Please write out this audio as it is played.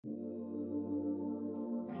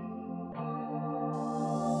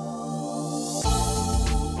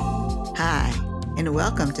and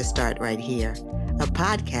welcome to Start Right Here, a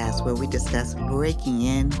podcast where we discuss breaking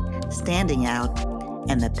in, standing out,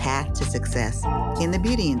 and the path to success in the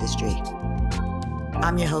beauty industry.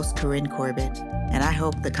 I'm your host, Corinne Corbett, and I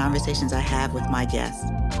hope the conversations I have with my guests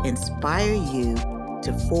inspire you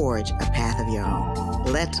to forge a path of your own.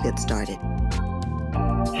 Let's get started.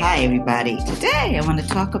 Hi, everybody. Today, I want to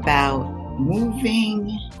talk about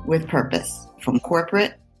moving with purpose from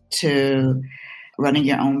corporate to running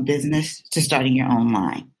your own business to starting your own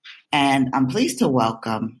line. And I'm pleased to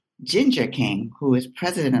welcome Ginger King, who is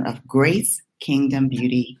president of Grace Kingdom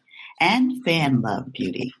Beauty and Fan Love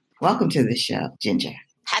Beauty. Welcome to the show, Ginger.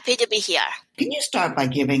 Happy to be here. Can you start by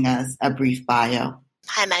giving us a brief bio?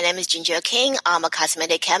 Hi, my name is Ginger King. I'm a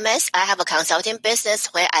cosmetic chemist. I have a consulting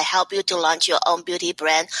business where I help you to launch your own beauty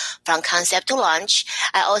brand from concept to launch.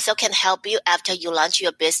 I also can help you after you launch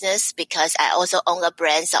your business because I also own a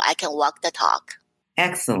brand, so I can walk the talk.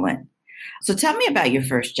 Excellent. So tell me about your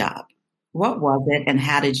first job. What was it and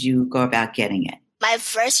how did you go about getting it? My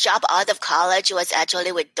first job out of college was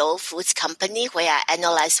actually with Dole Foods Company, where I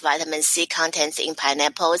analyzed vitamin C contents in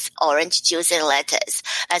pineapples, orange juice, and lettuce.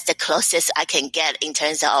 That's the closest I can get in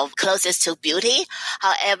terms of closest to beauty.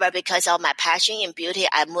 However, because of my passion in beauty,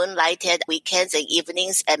 I moonlighted weekends and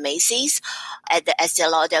evenings at Macy's at the Estee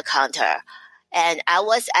Lauder counter. And I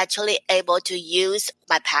was actually able to use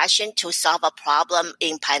my passion to solve a problem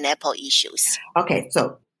in pineapple issues. Okay,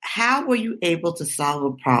 so how were you able to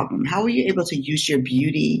solve a problem? How were you able to use your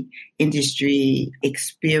beauty industry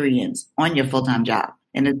experience on your full-time job?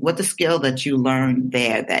 And what's the skill that you learned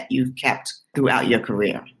there that you've kept throughout your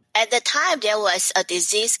career? At the time, there was a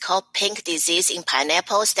disease called pink disease in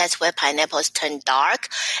pineapples. That's where pineapples turn dark.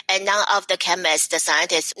 And none of the chemists, the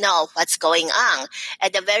scientists, know what's going on.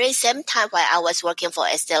 At the very same time, while I was working for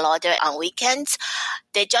Estee Lauder on weekends,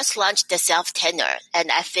 they just launched the self-tanner.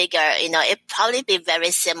 And I figure, it'd probably be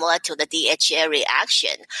very similar to the DHA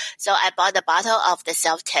reaction. So I bought a bottle of the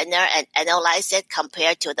self-tanner and analyzed it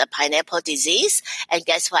compared to the pineapple disease. And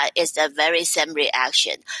guess what? It's the very same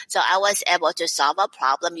reaction. So I was able to solve a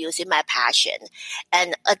problem using my passion.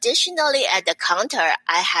 And additionally, at the counter,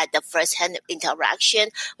 I had the first-hand interaction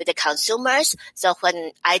with the consumers. So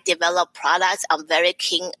when I develop products, I'm very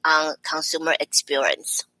keen on consumer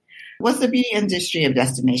experience. Was the beauty industry a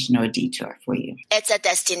destination or a detour for you? It's a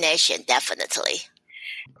destination, definitely.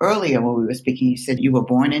 Earlier when we were speaking, you said you were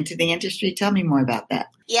born into the industry. Tell me more about that.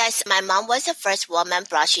 Yes, my mom was the first woman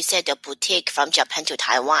brought, she said, a boutique from Japan to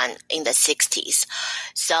Taiwan in the 60s.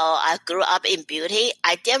 So I grew up in beauty.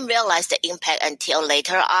 I didn't realize the impact until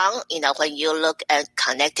later on. When you look and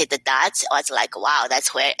connected the dots, I was like, wow,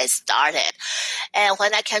 that's where it started. And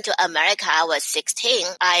when I came to America, I was 16.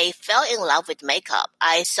 I fell in love with makeup.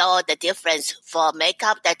 I saw the difference for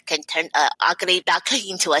makeup that can turn an ugly duckling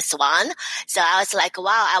into a swan. So I was like, wow,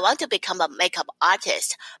 I want to become a makeup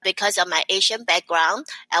artist. Because of my Asian background,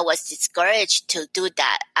 I was discouraged to do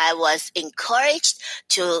that. I was encouraged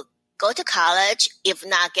to go to college, if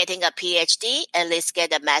not getting a PhD, at least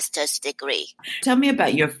get a master's degree. Tell me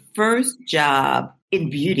about your first job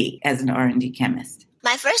in beauty as an R&D chemist.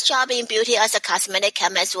 My first job in beauty as a cosmetic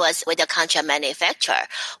chemist was with a contract manufacturer,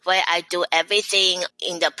 where I do everything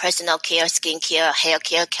in the personal care, skincare, hair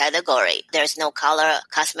care category. There's no color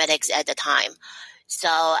cosmetics at the time. So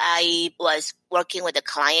I was working with the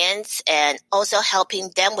clients and also helping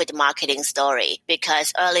them with the marketing story,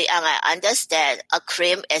 because early on I understand a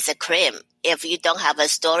cream is a cream. If you don't have a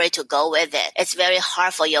story to go with it, it's very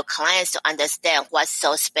hard for your clients to understand what's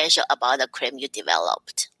so special about the cream you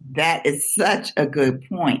developed. That is such a good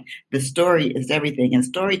point. The story is everything. And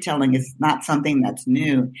storytelling is not something that's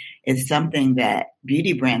new. It's something that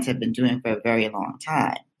beauty brands have been doing for a very long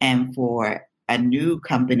time. And for a new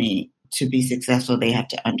company to be successful, they have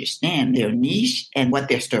to understand their niche and what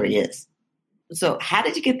their story is. So how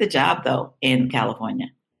did you get the job, though, in California?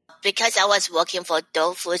 Because I was working for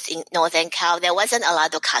Dole Foods in Northern Cal, there wasn't a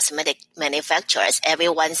lot of cosmetic manufacturers.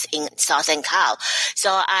 Everyone's in Southern Cal.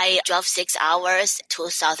 So I drove 6 hours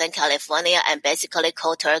to Southern California and basically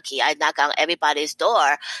cold turkey. I knocked on everybody's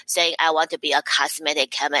door saying, I want to be a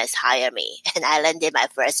cosmetic chemist, hire me. And I landed my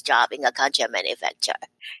first job in a contract manufacturer.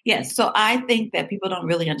 Yes. So I think that people don't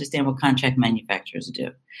really understand what contract manufacturers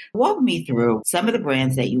do. Walk me through some of the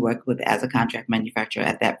brands that you worked with as a contract manufacturer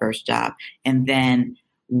at that first job, and then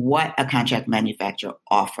what a contract manufacturer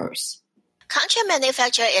offers. Contract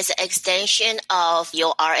manufacturer is an extension of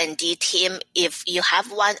your R&D team. If you have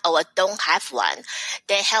one or don't have one,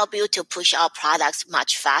 they help you to push out products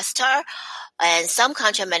much faster. And some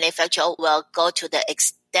contract manufacturer will go to the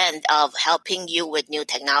extent of helping you with new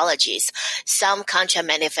technologies. Some contract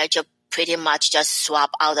manufacturer pretty much just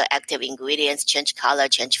swap out the active ingredients, change color,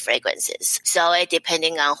 change fragrances. So it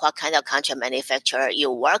depending on what kind of contract manufacturer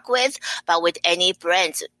you work with. But with any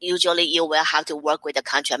brands, usually you will have to work with a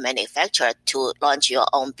contract manufacturer to launch your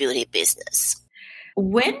own beauty business.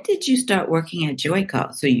 When did you start working at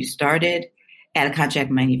Joico? So you started at a contract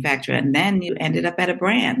manufacturer and then you ended up at a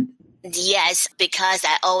brand. Yes, because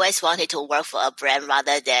I always wanted to work for a brand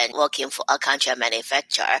rather than working for a contract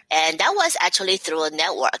manufacturer. And that was actually through a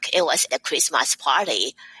network. It was a Christmas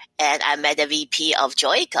party. And I met the VP of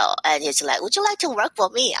Joico. And he's like, would you like to work for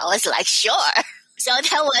me? I was like, sure. So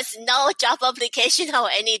there was no job application or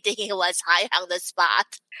anything. It was high on the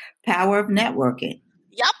spot. Power of networking.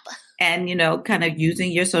 Yep. And, kind of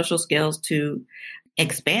using your social skills to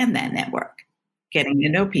expand that network, getting to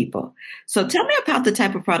know people. So tell me about the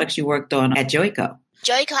type of products you worked on at Joico.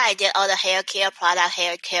 Joico, I did all the hair care product,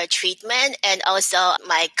 hair care treatment, and also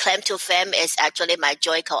my claim to fame is actually my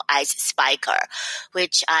Joico Ice Spiker,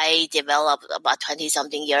 which I developed about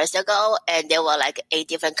 20-something years ago, and there were like 8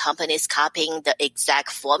 different companies copying the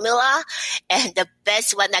exact formula, and the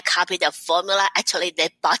best one that copied the formula, actually they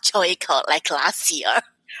bought Joico like last year.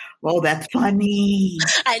 Oh, that's funny.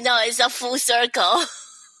 I know, it's a full circle.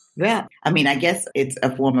 Yeah. I mean, I guess it's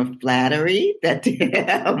a form of flattery that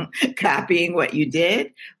copying what you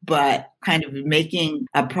did, but kind of making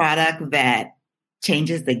a product that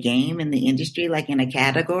changes the game in the industry, like in a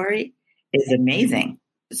category, is amazing.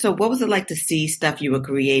 So what was it like to see stuff you were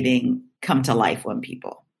creating come to life on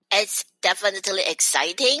people? It's definitely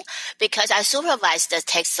exciting because I supervise the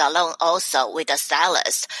tech salon also with the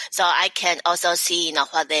stylist. So I can also see,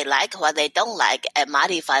 what they like, what they don't like, and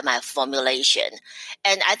modify my formulation.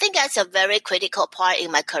 And I think that's a very critical part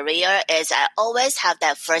in my career is I always have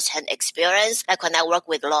that first-hand experience. Like when I work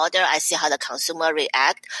with Lauder, I see how the consumer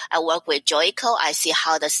react. I work with Joico, I see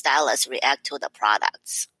how the stylists react to the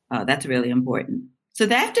products. Oh, that's really important. So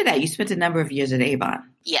after that, you spent a number of years at Avon.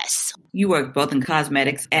 Yes. You worked both in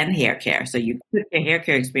cosmetics and hair care. So you took your hair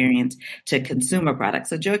care experience to consumer products.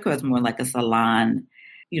 So Joico is more like a salon.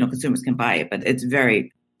 Consumers can buy it, but it's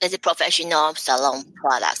a professional salon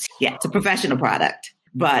product. Yeah, it's a professional product,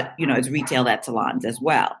 but, it's retailed at salons as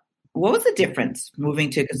well. What was the difference moving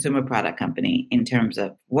to a consumer product company in terms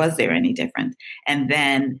of, was there any difference? And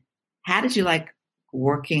then how did you like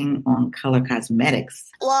working on color cosmetics?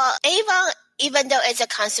 Well, Avon, even though it's a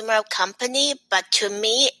consumer company, but to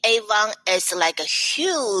me, Avon is like a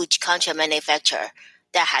huge contract manufacturer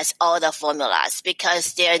that has all the formulas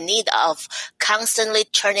because they're in need of constantly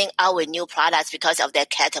churning out with new products because of their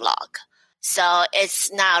catalog. So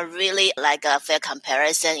it's not really like a fair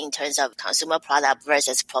comparison in terms of consumer product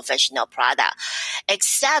versus professional product,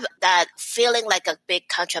 except that feeling like a big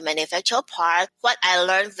contract manufacturer part, what I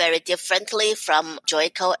learned very differently from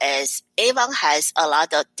Joico is Avon has a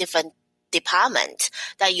lot of different departments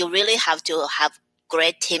that you really have to have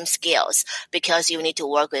great team skills because you need to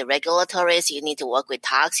work with regulatories, you need to work with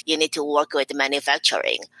tax, you need to work with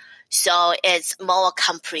manufacturing. So it's more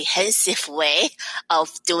comprehensive way of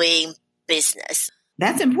doing business.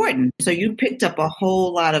 That's important. So you picked up a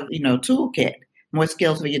whole lot of, toolkit, more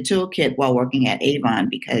skills for your toolkit while working at Avon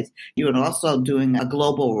because you were also doing a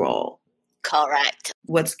global role. Correct.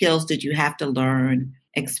 What skills did you have to learn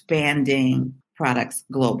expanding products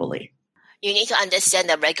globally? You need to understand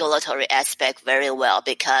the regulatory aspect very well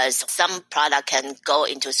because some product can go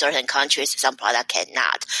into certain countries, some product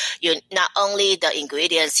cannot. You not only the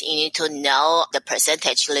ingredients, you need to know the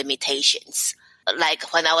percentage limitations.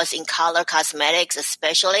 Like when I was in color cosmetics,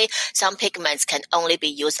 especially, some pigments can only be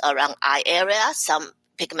used around eye area. Some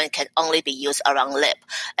pigment can only be used around lip.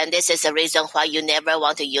 And this is the reason why you never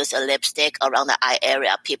want to use a lipstick around the eye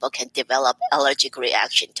area. People can develop allergic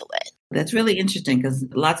reaction to it. That's really interesting because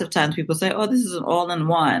lots of times people say, oh, this is an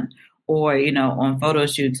all-in-one. Or, on photo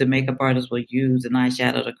shoots, a makeup artist will use an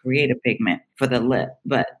eyeshadow to create a pigment for the lip.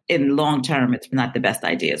 But in long term, it's not the best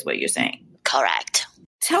idea is what you're saying. Correct.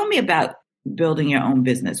 Tell me about building your own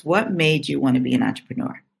business. What made you want to be an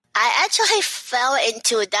entrepreneur? I actually fell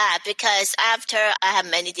into that because after I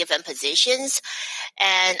had many different positions,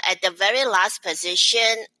 and at the very last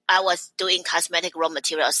position, I was doing cosmetic raw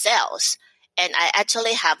material sales. And I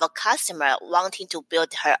actually have a customer wanting to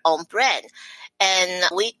build her own brand. And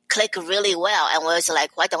we clicked really well. And we was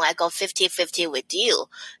like, why don't I go 50-50 with you?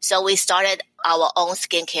 So we started our own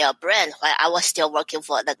skincare brand while I was still working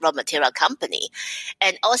for the raw material company.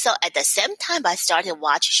 And also at the same time, I started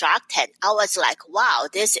watch Shark Tank. I was like, wow,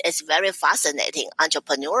 this is very fascinating.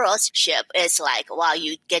 Entrepreneurship is like, wow,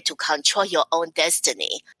 you get to control your own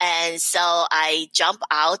destiny. And so I jump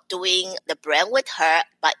out doing the brand with her.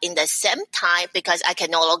 But in the same time, because I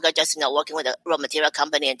can no longer just, working with a raw material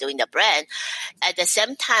company and doing the brand, at the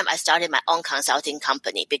same time, I started my own consulting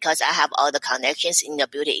company because I have all the connections in the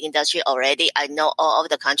beauty industry already. I know all of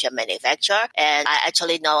the contract manufacturer, and I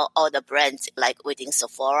actually know all the brands like within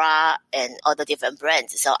Sephora and all the different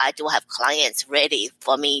brands. So I do have clients ready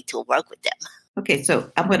for me to work with them. Okay,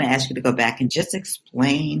 so I'm going to ask you to go back and just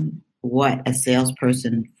explain what a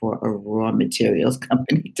salesperson for a raw materials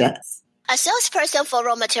company does. A salesperson for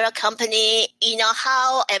raw material company, you know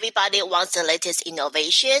how everybody wants the latest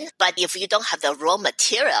innovation, but if you don't have the raw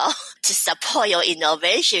material to support your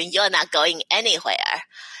innovation, you're not going anywhere.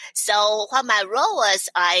 So what my role was,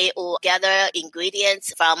 I would gather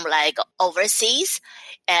ingredients from like overseas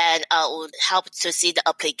and would help to see the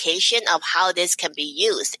application of how this can be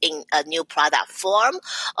used in a new product form,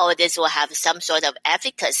 or this will have some sort of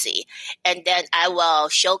efficacy. And then I will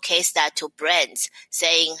showcase that to brands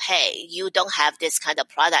saying, hey, you don't have this kind of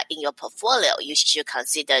product in your portfolio. You should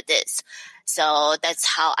consider this. So that's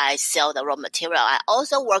how I sell the raw material. I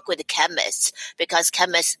also work with chemists because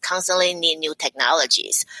chemists constantly need new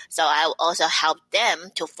technologies. So I also help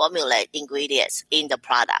them to formulate ingredients in the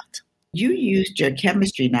product. You used your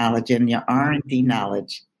chemistry knowledge and your R&D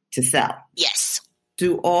knowledge to sell. Yes.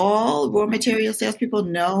 Do all raw material salespeople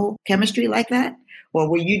know chemistry like that? Or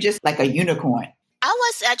were you just like a unicorn? I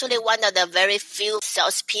was actually one of the very few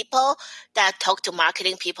salespeople that talk to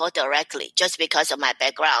marketing people directly just because of my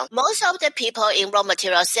background. Most of the people in raw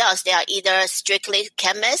material sales, they are either strictly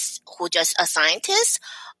chemists who just are scientists,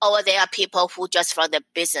 or they are people who just from the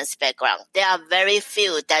business background. There are very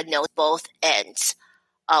few that know both ends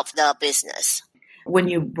of the business. When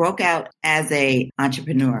you broke out as an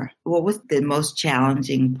entrepreneur, what was the most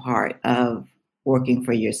challenging part of working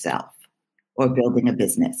for yourself or building a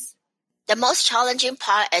business? The most challenging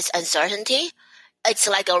part is uncertainty. It's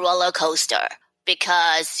like a roller coaster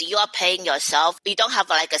because you are paying yourself. You don't have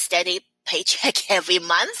like a steady paycheck every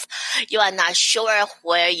month. You are not sure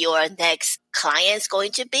where your next client is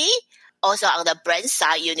going to be. Also on the brand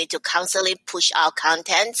side, you need to constantly push out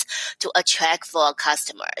contents to attract for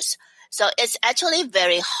customers. So it's actually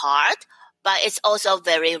very hard, but it's also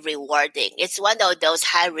very rewarding. It's one of those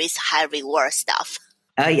high risk, high reward stuff.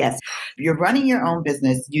 Yes. You're running your own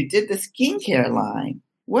business. You did the skincare line.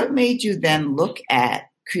 What made you then look at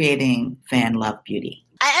creating Fan Love Beauty?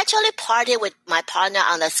 I actually partied with my partner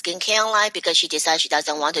on the skincare line because she decided she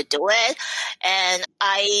doesn't want to do it. And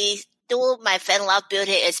I do my Fan Love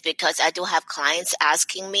Beauty is because I do have clients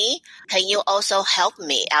asking me, can you also help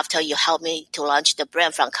me after you help me to launch the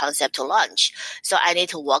brand from concept to launch? So I need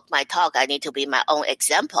to walk my talk. I need to be my own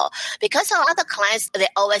example because a lot of clients, they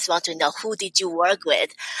always want to know who did you work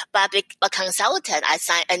with. But a consultant, I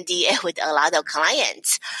signed NDA with a lot of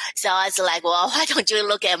clients. So I was like, well, why don't you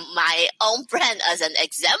look at my own brand as an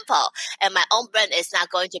example? And my own brand is not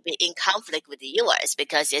going to be in conflict with yours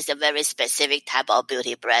because it's a very specific type of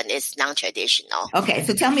beauty brand. It's non-traditional. Okay,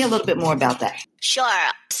 so tell me a little bit more about that. Sure.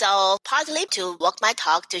 So partly to walk my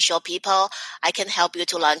talk to show people I can help you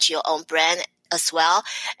to launch your own brand as well.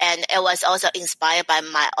 And it was also inspired by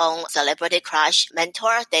my own celebrity crush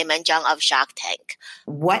mentor, Damon John of Shark Tank.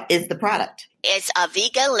 What is the product? It's a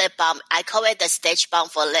vegan lip balm. I call it the stage balm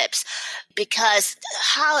for lips because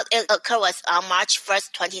how it occurred was on March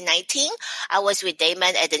 1st, 2019. I was with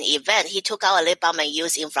Damon at an event. He took out a lip balm and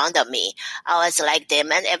used in front of me. I was like,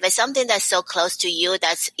 Damon, if it's something that's so close to you,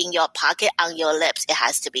 that's in your pocket, on your lips, it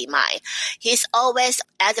has to be mine. He's always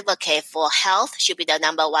advocate for health should be the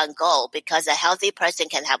number one goal because a healthy person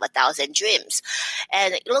can have 1,000 dreams.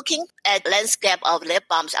 And looking at landscape of lip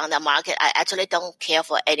balms on the market, I actually don't care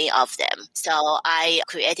for any of them. So I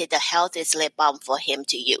created the healthiest lip balm for him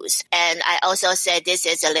to use. And I also said this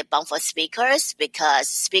is a lip balm for speakers because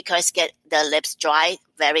speakers get the lips dry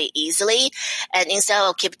very easily. And instead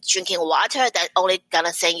of keep drinking water that only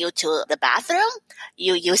gonna send you to the bathroom,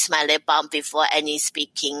 you use my lip balm before any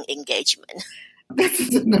speaking engagement. This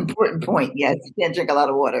is an important point. Yes, you can't drink a lot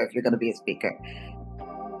of water if you're going to be a speaker.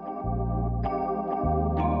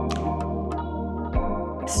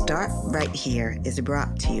 Start Right Here is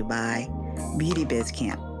brought to you by Beauty Biz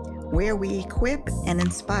Camp, where we equip and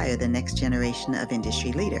inspire the next generation of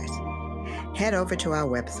industry leaders. Head over to our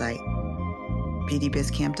website,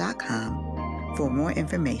 beautybizcamp.com, for more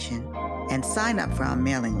information and sign up for our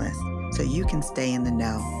mailing list so you can stay in the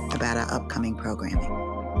know about our upcoming programming.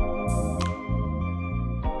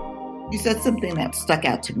 You said something that stuck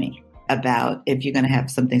out to me about if you're going to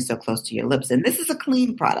have something so close to your lips. And this is a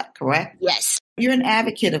clean product, correct? Yes. You're an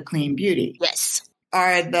advocate of clean beauty. Yes.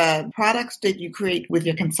 Are the products that you create with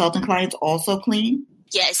your consultant clients also clean?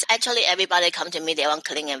 Yes. Actually, everybody come to me, they want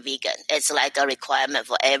clean and vegan. It's like a requirement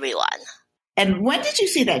for everyone. And when did you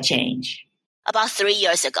see that change? About 3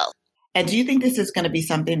 years ago. And do you think this is going to be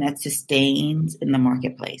something that sustains in the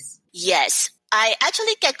marketplace? Yes. I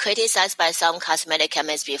actually get criticized by some cosmetic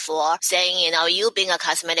chemists before saying, you being a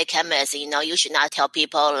cosmetic chemist, you should not tell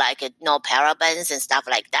people like no parabens and stuff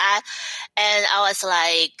like that. And I was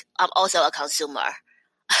like, I'm also a consumer.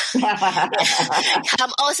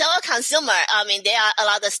 I'm also a consumer. I mean, there are a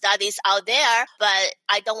lot of studies out there, but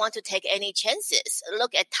I don't want to take any chances.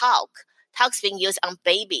 Look at talc. Talc's been used on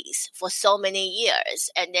babies for so many years,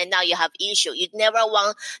 and then now you have issues. You never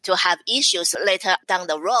want to have issues later down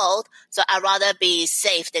the road, so I'd rather be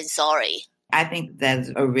safe than sorry. I think that's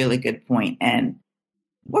a really good point. And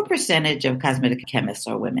what percentage of cosmetic chemists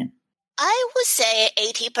are women? I would say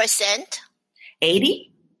 80%.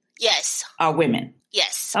 80? Yes. Are women?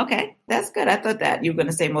 Yes. Okay, that's good. I thought that you were going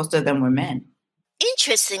to say most of them were men.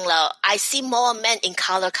 Interesting, though. I see more men in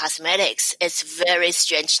color cosmetics. It's very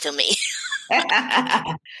strange to me.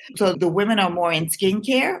 So the women are more in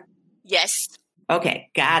skincare? Yes. Okay,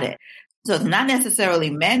 got it. So it's not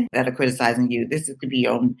necessarily men that are criticizing you. This could be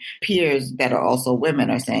your own peers that are also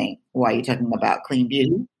women are saying, why are you talking about clean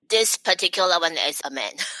beauty? This particular one is a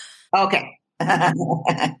man. Okay.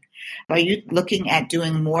 Are you looking at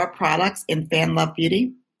doing more products in Fan Love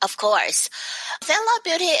Beauty? Of course. Fan Love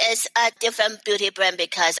Beauty is a different beauty brand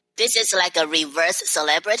because this is like a reverse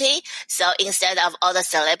celebrity. So instead of all the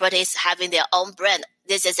celebrities having their own brand,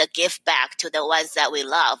 this is a gift back to the ones that we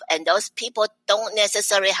love. And those people don't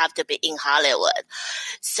necessarily have to be in Hollywood.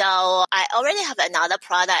 So I already have another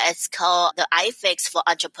product. It's called the Eye Fix for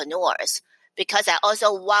Entrepreneurs. Because I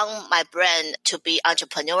also want my brand to be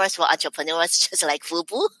entrepreneurs for entrepreneurs, just like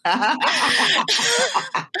FUBU. I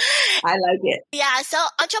like it. Yeah, so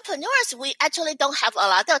entrepreneurs, we actually don't have a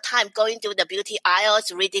lot of time going through the beauty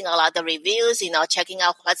aisles, reading a lot of reviews, checking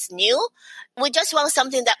out what's new. We just want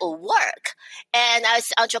something that will work. And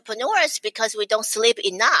as entrepreneurs, because we don't sleep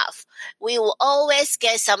enough, we will always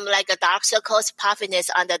get some like a dark circles, puffiness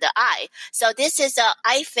under the eye. So this is an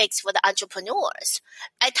eye fix for the entrepreneurs.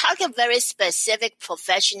 I target very specific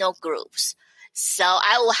professional groups. So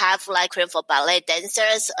I will have like cream for ballet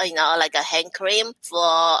dancers, like a hand cream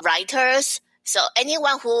for writers. So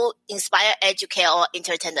anyone who inspire, educate, or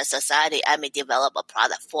entertain the society, I may develop a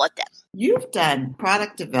product for them. You've done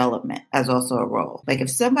product development as also a role. Like if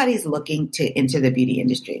somebody's looking into the beauty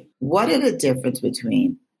industry, what are the difference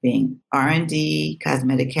between being R&D,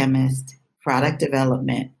 cosmetic chemist, product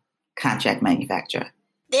development, contract manufacturer?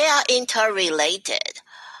 They are interrelated.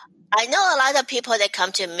 I know a lot of people that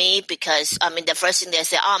come to me because, the first thing they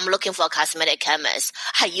say, I'm looking for a cosmetic chemist.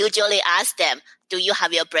 I usually ask them, do you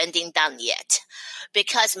have your branding done yet?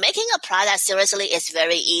 Because making a product seriously is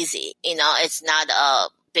very easy. It's not a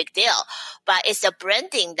big deal, but it's the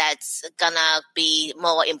branding that's gonna be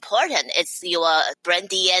more important. It's your brand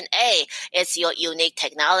DNA. It's your unique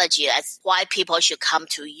technology. That's why people should come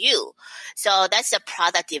to you. So that's the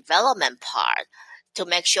product development part, to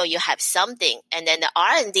make sure you have something. And then the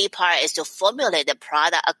R&D part is to formulate the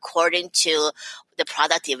product according to the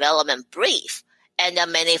product development brief. And the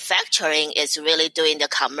manufacturing is really doing the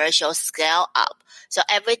commercial scale up. So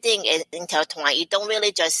everything is intertwined. You don't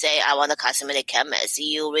really just say, I want a cosmetic chemist.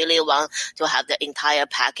 You really want to have the entire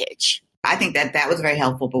package. I think that was very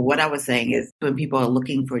helpful. But what I was saying is when people are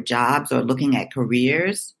looking for jobs or looking at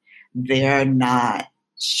careers, they're not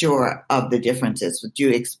sure of the differences. Would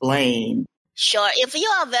you explain? Sure. If you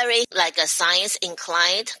are very like a science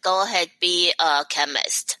inclined, go ahead, be a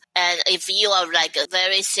chemist. And if you are like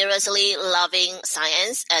very seriously loving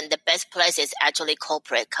science, and the best place is actually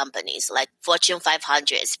corporate companies like Fortune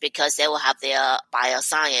 500s, because they will have their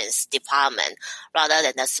bioscience department rather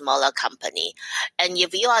than a smaller company. And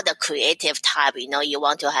if you are the creative type, you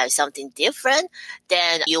want to have something different,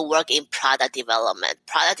 then you work in product development.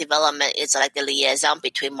 Product development is like the liaison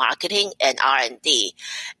between marketing and R&D.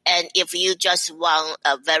 And if you just want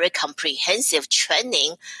a very comprehensive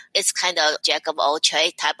training, it's kind of jack of all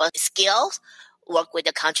trades type of skills, work with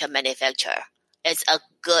the contract manufacturer. It's a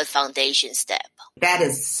good foundation step. That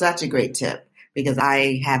is such a great tip. because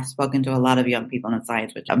I have spoken to a lot of young people in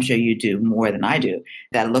science, which I'm sure you do more than I do,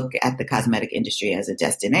 that look at the cosmetic industry as a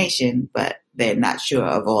destination, but they're not sure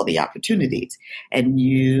of all the opportunities. And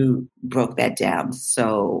you broke that down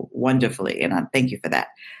so wonderfully, and I thank you for that.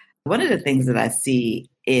 One of the things that I see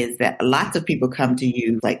is that lots of people come to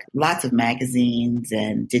you, like lots of magazines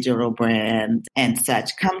and digital brands and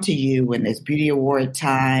such come to you when there's beauty award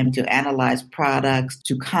time to analyze products,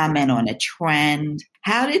 to comment on a trend.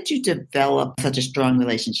 How did you develop such a strong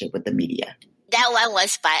relationship with the media? That one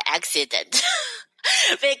was by accident.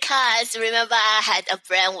 Because remember, I had a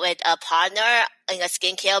brand with a partner in a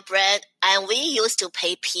skincare brand, and we used to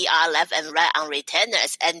pay PR left and right on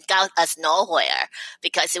retainers and got us nowhere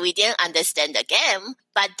because we didn't understand the game.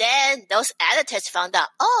 But then those editors found out,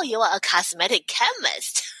 oh, you are a cosmetic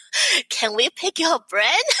chemist. Can we pick your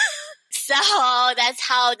brand? So that's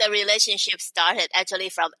how the relationship started, actually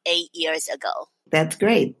from 8 years ago. That's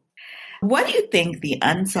great. What do you think the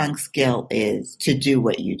unsung skill is to do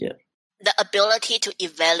what you do? The ability to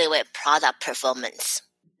evaluate product performance.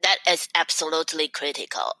 That is absolutely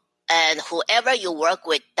critical. And whoever you work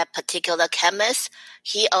with, that particular chemist,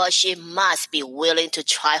 he or she must be willing to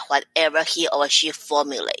try whatever he or she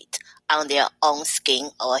formulate on their own skin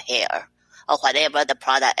or hair or whatever the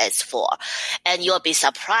product is for. And you'll be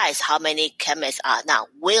surprised how many chemists are not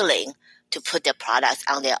willing to put the products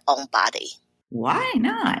on their own body. Why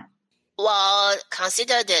not? Well,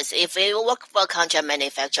 consider this. If you work for a contract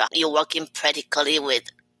manufacturer, you're working practically with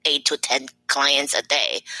 8 to 10 clients a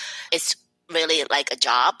day. It's really like a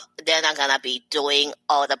job. They're not going to be doing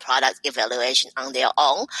all the product evaluation on their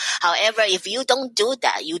own. However, if you don't do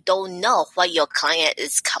that, you don't know what your client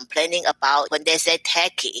is complaining about when they say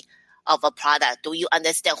tacky of a product. Do you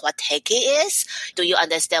understand what tacky is? Do you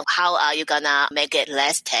understand how are you going to make it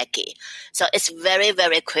less tacky? So it's very,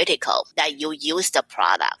 very critical that you use the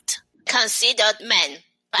product. Consider men.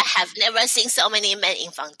 I have never seen so many men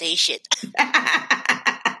in foundation.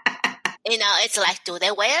 It's like, do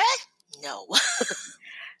they wear it? No.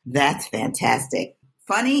 That's fantastic.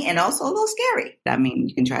 Funny and also a little scary. I mean,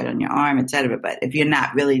 you can try it on your arm, etc. But if you're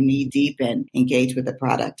not really knee deep and engaged with the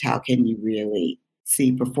product, how can you really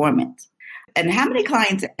see performance? And how many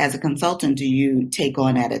clients as a consultant do you take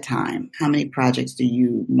on at a time? How many projects do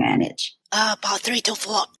you manage? About 3 to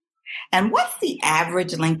 4. And what's the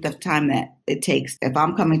average length of time that it takes? If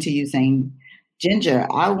I'm coming to you saying, Ginger,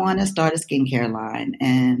 I want to start a skincare line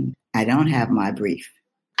and I don't have my brief.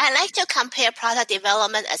 I like to compare product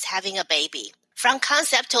development as having a baby. From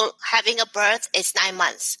concept to having a birth is 9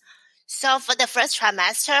 months. So for the first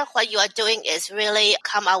trimester, what you are doing is really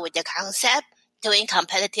come up with the concept, doing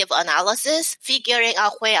competitive analysis, figuring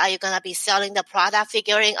out where are you going to be selling the product,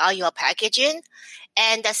 figuring out your packaging.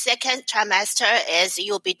 And the second trimester is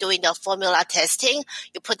you'll be doing the formula testing.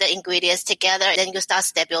 You put the ingredients together, then you start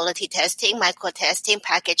stability testing, micro testing,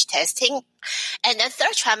 package testing. And the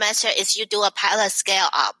third trimester is you do a pilot scale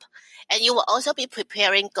up. And you will also be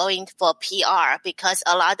preparing going for PR because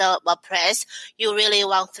a lot of press, you really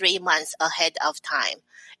want 3 months ahead of time.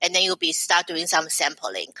 And then you'll be start doing some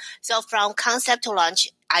sampling. So from concept to launch,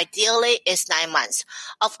 ideally is 9 months.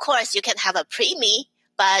 Of course, you can have a pre-me,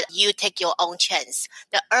 but you take your own chance.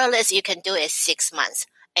 The earliest you can do is 6 months.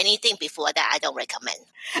 Anything before that, I don't recommend.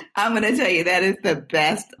 I'm going to tell you that is the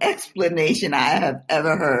best explanation I have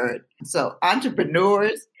ever heard. So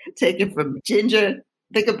entrepreneurs, take it from Ginger,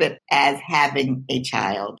 think of it as having a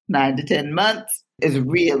child. 9 to 10 months is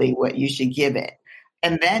really what you should give it.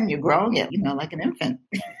 And then you're growing it, like an infant.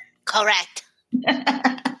 Correct.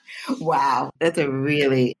 Wow. That's a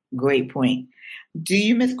really great point. Do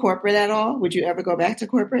you miss corporate at all? Would you ever go back to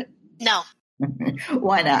corporate? No.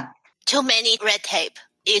 Why not? Too many red tape.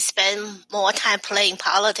 You spend more time playing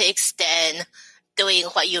politics than doing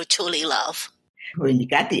what you truly love. Well, you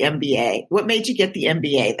got the MBA. What made you get the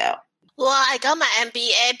MBA, though? Well, I got my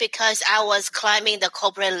MBA because I was climbing the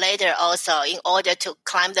corporate ladder also. In order to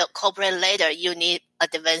climb the corporate ladder, you need an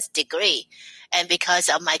advanced degree. And because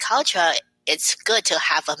of my culture, it's good to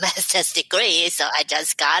have a master's degree, so I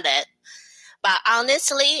just got it. But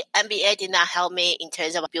honestly, MBA did not help me in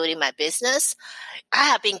terms of building my business. I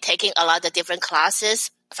have been taking a lot of different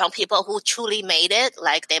classes from people who truly made it,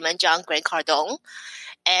 like Damon John, Grant Cardone.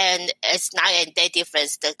 And it's night and day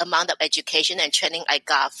difference, the amount of education and training I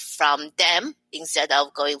got from them instead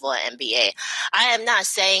of going for an MBA. I am not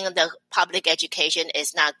saying the public education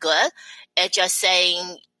is not good. It's just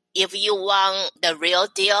saying if you want the real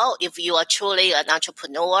deal, if you are truly an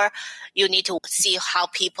entrepreneur, you need to see how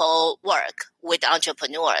people work with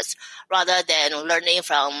entrepreneurs rather than learning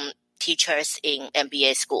from teachers in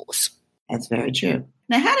MBA schools. That's very true.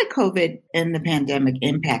 Now, how did COVID and the pandemic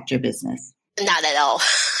impact your business? Not at all.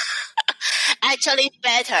 Actually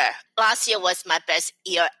better. Last year was my best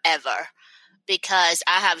year ever because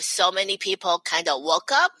I have so many people kind of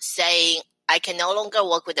woke up saying, I can no longer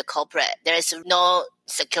work with the corporate. There is no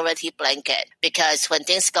security blanket because when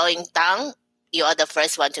things going down, you are the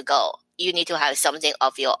first one to go. You need to have something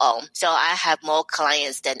of your own. So I have more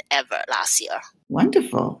clients than ever last year.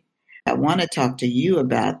 Wonderful. I want to talk to you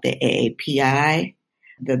about the AAPI,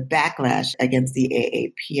 the backlash against the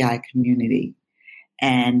AAPI community.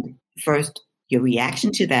 And first, your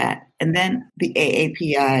reaction to that, and then the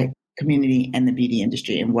AAPI community and the beauty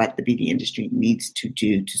industry and what the beauty industry needs to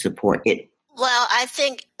do to support it. Well, I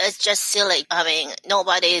think it's just silly. I mean,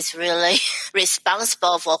 nobody is really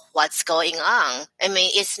responsible for what's going on. I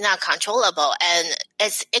mean, it's not controllable and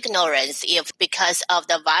it's ignorance. If because of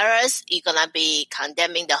the virus, you're going to be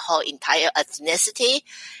condemning the whole entire ethnicity,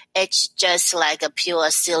 it's just like a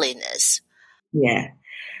pure silliness. Yeah.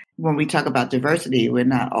 When we talk about diversity, we're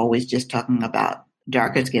not always just talking about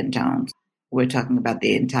darker skin tones. We're talking about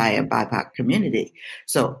the entire BIPOC community.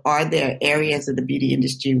 So are there areas of the beauty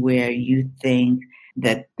industry where you think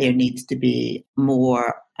that there needs to be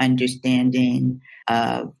more understanding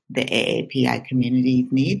of the AAPI community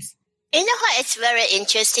needs? You know what? It's very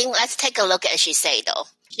interesting. Let's take a look at Shiseido.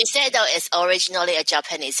 Shiseido is originally a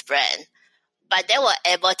Japanese brand, but they were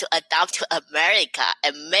able to adapt to America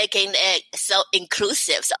and making it so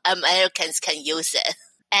inclusive so Americans can use it.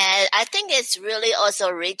 And I think it's really also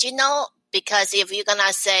regional. Because if you're going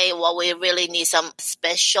to say, well, we really need some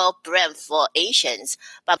special brand for Asians,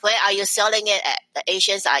 but where are you selling it at? The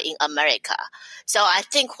Asians are in America. So I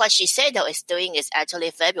think what Shiseido is doing is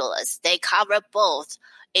actually fabulous. They cover both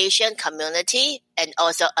Asian community and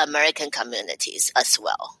also American communities as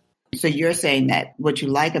well. So you're saying that what you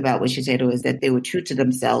like about what Shiseido is that they were true to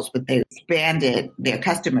themselves, but they expanded their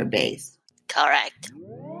customer base. Correct.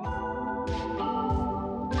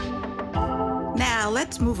 Now,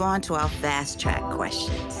 let's move on to our fast track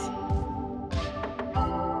questions.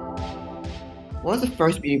 What was the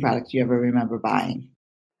first beauty product you ever remember buying?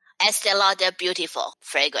 Estee Lauder Beautiful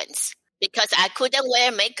fragrance. Because I couldn't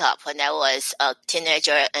wear makeup when I was a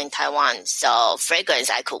teenager in Taiwan. So fragrance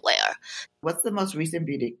I could wear. What's the most recent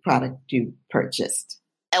beauty product you purchased?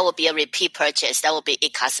 That will be a repeat purchase. That will be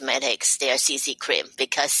Cosmetics, their CC cream,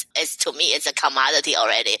 because to me, it's a commodity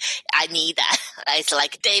already. I need that. It's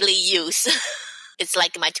like daily use. It's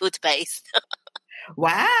like my toothpaste.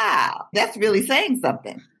 Wow. That's really saying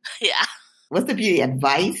something. Yeah. What's the beauty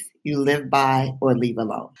advice you live by or leave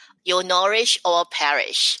alone? You nourish or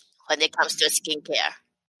perish when it comes to skincare.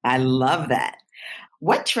 I love that.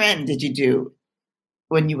 What trend did you do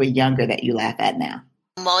when you were younger that you laugh at now?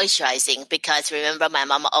 Moisturizing, because remember my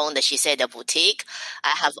mom owned the Shiseido boutique. I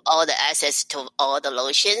have all the access to all the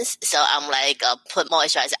lotions, so I'm like put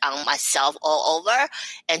moisturizer on myself all over,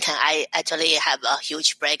 and I actually have a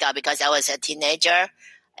huge breakout because I was a teenager,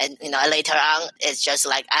 and later on it's just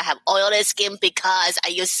like I have oily skin because I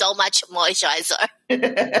use so much moisturizer.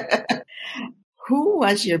 Who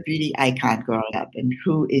was your beauty icon growing up, and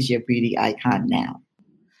who is your beauty icon now?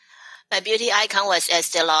 My beauty icon was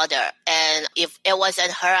Estee Lauder, and if it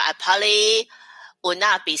wasn't her, I probably would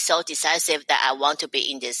not be so decisive that I want to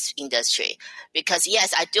be in this industry. Because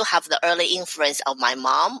yes, I do have the early influence of my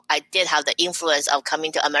mom. I did have the influence of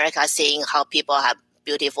coming to America, seeing how people have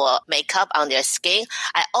beautiful makeup on their skin.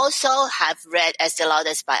 I also have read Estee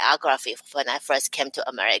Lauder's biography when I first came to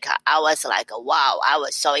America. I was like, wow, I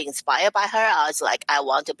was so inspired by her. I was like, I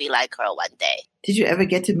want to be like her one day. Did you ever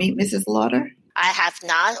get to meet Mrs. Lauder? I have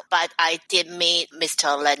not, but I did meet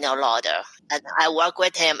Mr. Leonard Lauder, and I work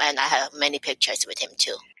with him, and I have many pictures with him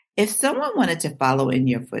too. If someone wanted to follow in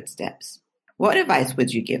your footsteps, what advice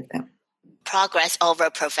would you give them? Progress over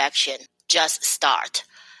perfection. Just start.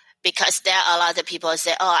 Because there are a lot of people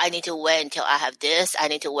say, oh, I need to wait until I have this. I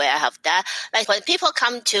need to wait, I have that. Like when people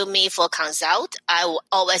come to me for consult, I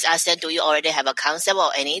always ask them, do you already have a concept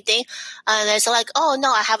or anything? And it's like, oh,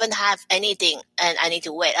 no, I haven't have anything and I need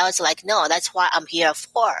to wait. I was like, no, that's what I'm here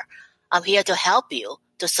for. I'm here to help you,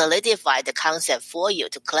 to solidify the concept for you,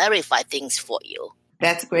 to clarify things for you.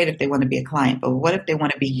 That's great if they want to be a client, but what if they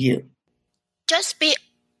want to be you? Just be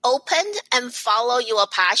open and follow your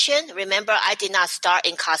passion. Remember, I did not start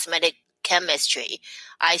in cosmetic chemistry.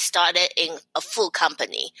 I started in a food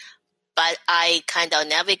company, but I kind of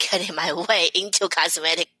navigated my way into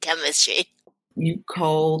cosmetic chemistry. You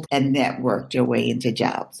cold and networked your way into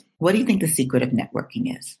jobs. What do you think the secret of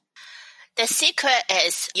networking is? The secret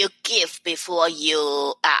is you give before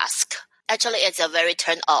you ask. Actually, it's a very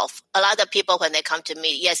turn off. A lot of people, when they come to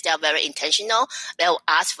me, yes, they are very intentional. They'll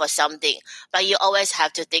ask for something, but you always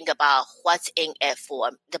have to think about what's in it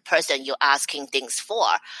for the person you're asking things for.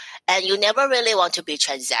 And you never really want to be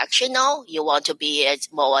transactional. You want to be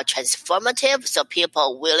more transformative, so people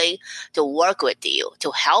are willing to work with you,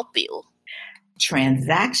 to help you.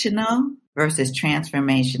 Transactional versus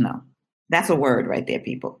transformational. That's a word right there,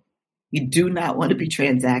 people. You do not want to be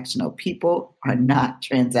transactional. People are not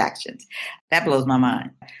transactions. That blows my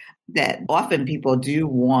mind. That often people do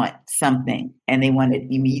want something and they want it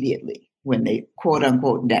immediately when they quote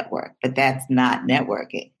unquote network, but that's not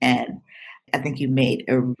networking. And I think you made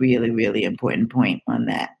a really, really important point on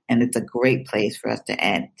that. And it's a great place for us to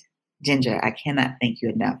end. Ginger, I cannot thank you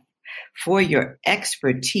enough for your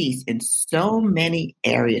expertise in so many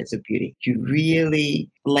areas of beauty. You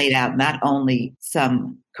really laid out not only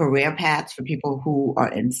some career paths for people who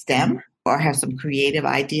are in STEM or have some creative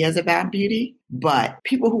ideas about beauty, but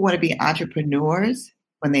people who want to be entrepreneurs,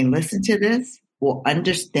 when they listen to this, will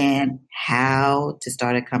understand how to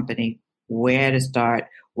start a company, where to start,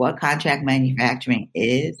 what contract manufacturing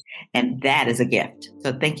is, and that is a gift.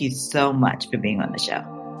 So thank you so much for being on the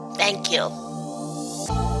show. Thank you.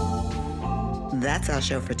 That's our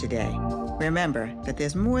show for today. Remember that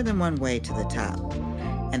there's more than one way to the top,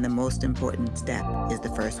 and the most important step is the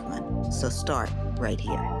first one. So start right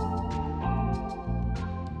here.